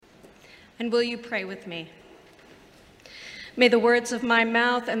And will you pray with me? May the words of my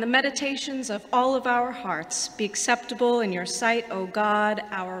mouth and the meditations of all of our hearts be acceptable in your sight, O God,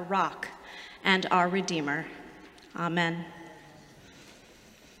 our rock and our Redeemer. Amen.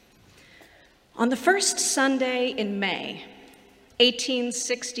 On the first Sunday in May,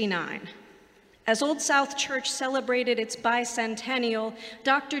 1869, as Old South Church celebrated its bicentennial,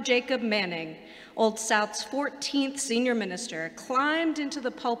 Dr. Jacob Manning, Old South's 14th senior minister, climbed into the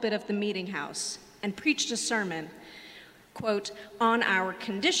pulpit of the meeting house and preached a sermon, quote, on our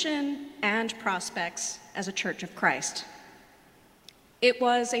condition and prospects as a Church of Christ. It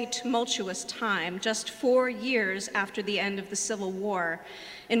was a tumultuous time, just 4 years after the end of the Civil War,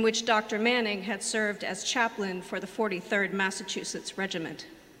 in which Dr. Manning had served as chaplain for the 43rd Massachusetts Regiment.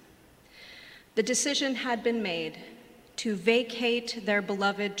 The decision had been made to vacate their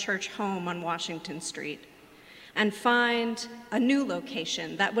beloved church home on Washington Street and find a new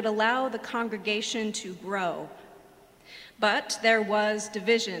location that would allow the congregation to grow. But there was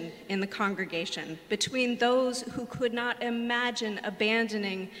division in the congregation between those who could not imagine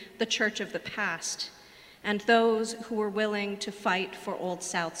abandoning the church of the past and those who were willing to fight for Old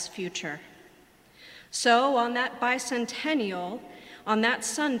South's future. So on that bicentennial, on that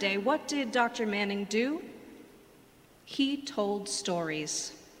Sunday, what did Dr. Manning do? He told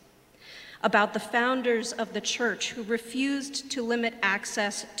stories about the founders of the church who refused to limit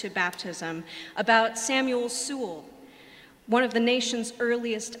access to baptism, about Samuel Sewall, one of the nation's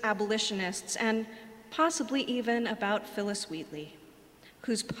earliest abolitionists, and possibly even about Phyllis Wheatley,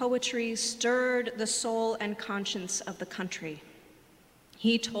 whose poetry stirred the soul and conscience of the country.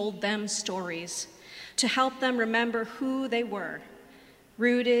 He told them stories to help them remember who they were,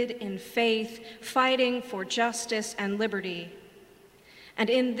 rooted in faith, fighting for justice and liberty.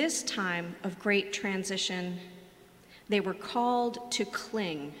 And in this time of great transition, they were called to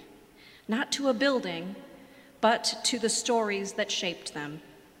cling, not to a building, but to the stories that shaped them.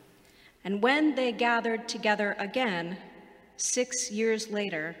 And when they gathered together again, 6 years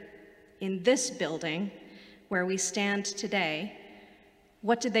later, in this building where we stand today,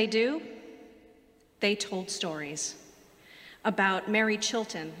 what did they do? They told stories about Mary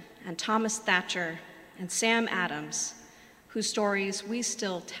Chilton and Thomas Thatcher and Sam Adams, whose stories we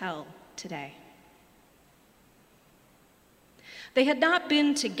still tell today. They had not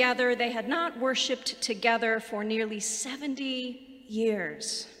been together, they had not worshiped together for nearly 70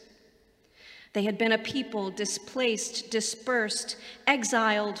 years. They had been a people displaced, dispersed,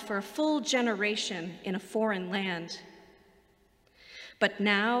 exiled for a full generation in a foreign land. But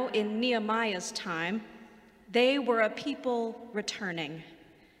now, in Nehemiah's time, they were a people returning,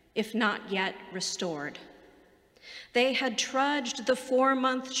 if not yet restored. They had trudged the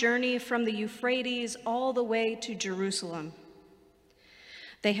 4-month journey from the Euphrates all the way to Jerusalem.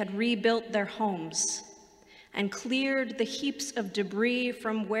 They had rebuilt their homes and cleared the heaps of debris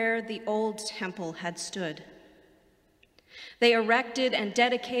from where the old temple had stood. They erected and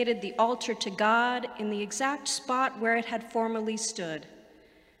dedicated the altar to God in the exact spot where it had formerly stood.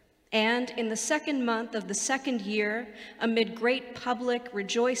 And in the 2nd month of the 2nd year, amid great public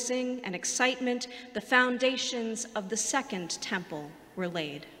rejoicing and excitement, the foundations of the 2nd temple were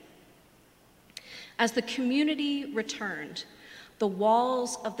laid. As the community returned, the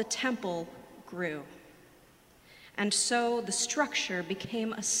walls of the temple grew. And so the structure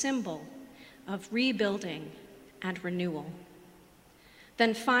became a symbol of rebuilding and renewal.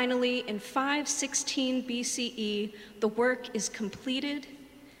 Then finally, in 516 BCE, the work is completed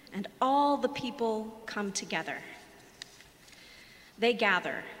and all the people come together. They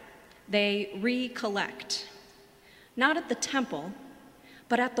gather, they recollect, not at the temple,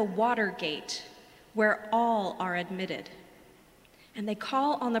 but at the water gate, where all are admitted. And they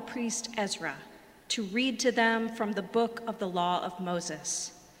call on the priest Ezra to read to them from the book of the law of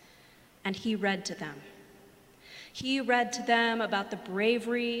Moses. And he read to them. He read to them about the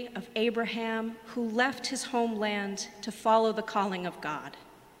bravery of Abraham, who left his homeland to follow the calling of God.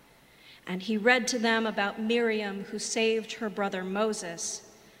 And he read to them about Miriam, who saved her brother Moses,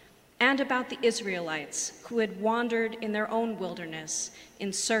 and about the Israelites who had wandered in their own wilderness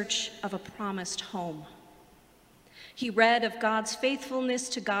in search of a promised home. He read of God's faithfulness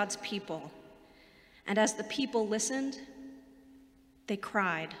to God's people, and as the people listened, they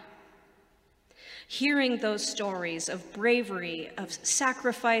cried. Hearing those stories of bravery, of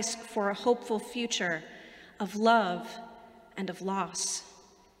sacrifice for a hopeful future, of love and of loss,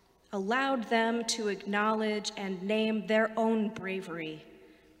 allowed them to acknowledge and name their own bravery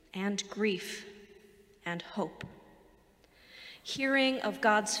and grief and hope. Hearing of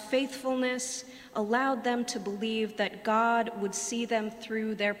God's faithfulness allowed them to believe that God would see them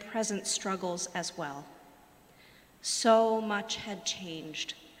through their present struggles as well. So much had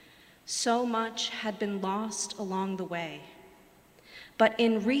changed. So much had been lost along the way. But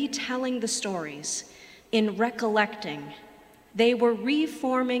in retelling the stories, in recollecting, they were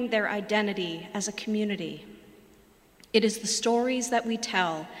reforming their identity as a community. It is the stories that we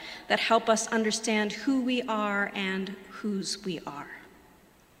tell that help us understand who we are and whose we are.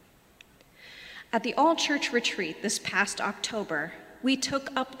 At the all-church retreat this past October, we took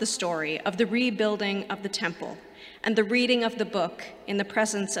up the story of the rebuilding of the temple and the reading of the book in the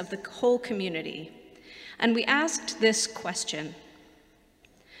presence of the whole community. And we asked this question: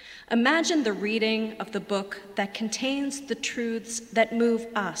 imagine the reading of the book that contains the truths that move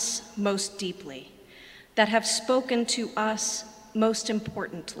us most deeply, that have spoken to us most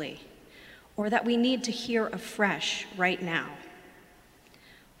importantly, or that we need to hear afresh right now.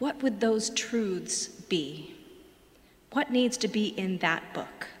 What would those truths be? What needs to be in that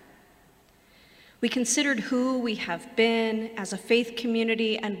book? We considered who we have been as a faith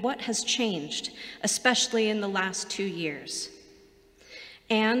community and what has changed, especially in the last 2 years.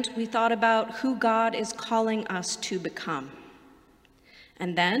 And we thought about who God is calling us to become.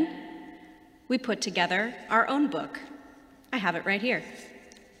 And then we put together our own book. I have it right here.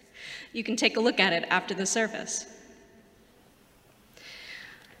 You can take a look at it after the service.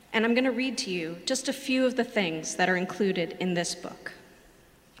 And I'm going to read to you just a few of the things that are included in this book.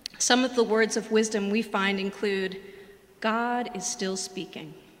 Some of the words of wisdom we find include, God is still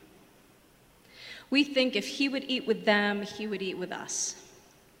speaking. We think if he would eat with them, he would eat with us.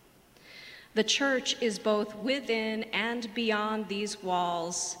 The church is both within and beyond these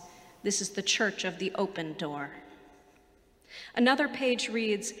walls. This is the church of the open door. Another page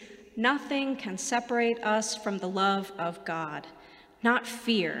reads, nothing can separate us from the love of God. Not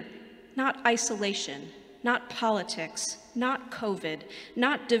fear, not isolation, not politics, not COVID,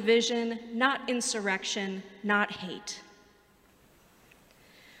 not division, not insurrection, not hate.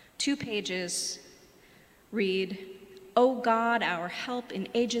 2 pages read, O God, our help in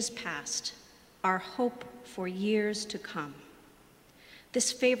ages past, our hope for years to come.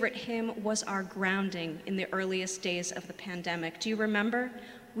 This favorite hymn was our grounding in the earliest days of the pandemic. Do you remember?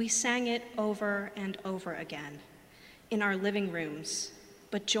 We sang it over and over again in our living rooms,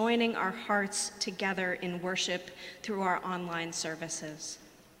 but joining our hearts together in worship through our online services.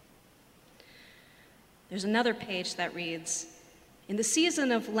 There's another page that reads, in the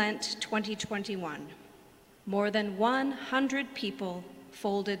season of Lent 2021, more than 100 people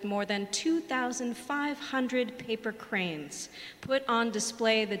folded more than 2,500 paper cranes put on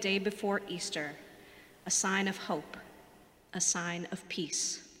display the day before Easter, a sign of hope, a sign of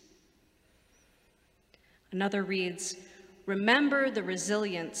peace. Another reads, remember the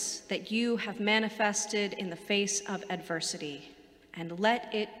resilience that you have manifested in the face of adversity, and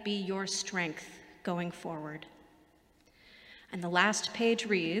let it be your strength going forward. And the last page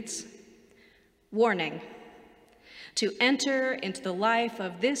reads, warning, to enter into the life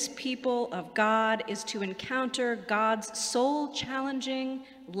of this people of God is to encounter God's soul-challenging,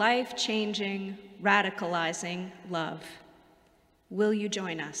 life-changing, radicalizing love. Will you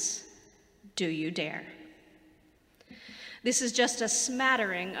join us? Do you dare? This is just a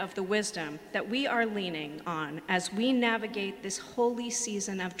smattering of the wisdom that we are leaning on as we navigate this holy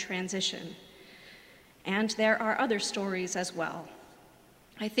season of transition. And there are other stories as well.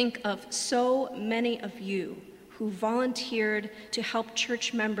 I think of so many of you who volunteered to help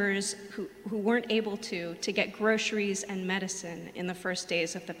church members who weren't able to get groceries and medicine in the first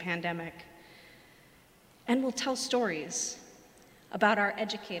days of the pandemic. And we'll tell stories about our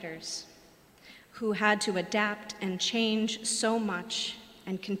educators who had to adapt and change so much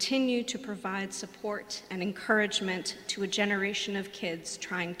and continue to provide support and encouragement to a generation of kids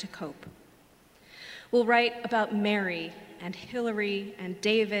trying to cope. We'll write about Mary and Hillary and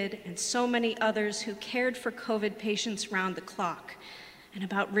David and so many others who cared for COVID patients round the clock, and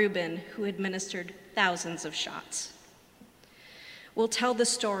about Reuben, who administered thousands of shots. We'll tell the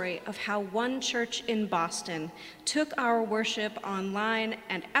story of how one church in Boston took our worship online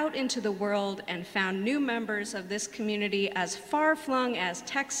and out into the world and found new members of this community as far-flung as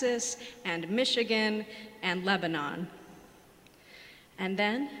Texas and Michigan and Lebanon. And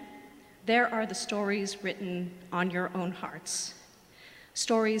then there are the stories written on your own hearts,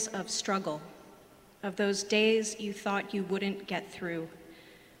 stories of struggle, of those days you thought you wouldn't get through,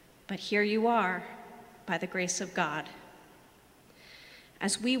 but here you are, by the grace of God.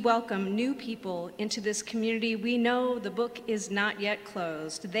 As we welcome new people into this community, we know the book is not yet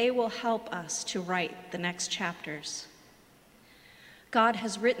closed. They will help us to write the next chapters. God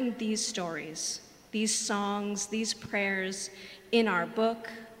has written these stories, these songs, these prayers in our book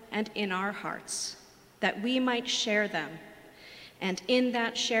and in our hearts, that we might share them, and in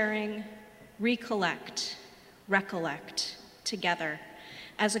that sharing, recollect together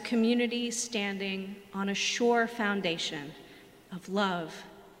as a community standing on a sure foundation of love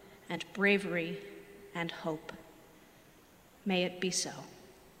and bravery and hope. May it be so.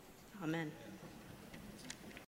 Amen.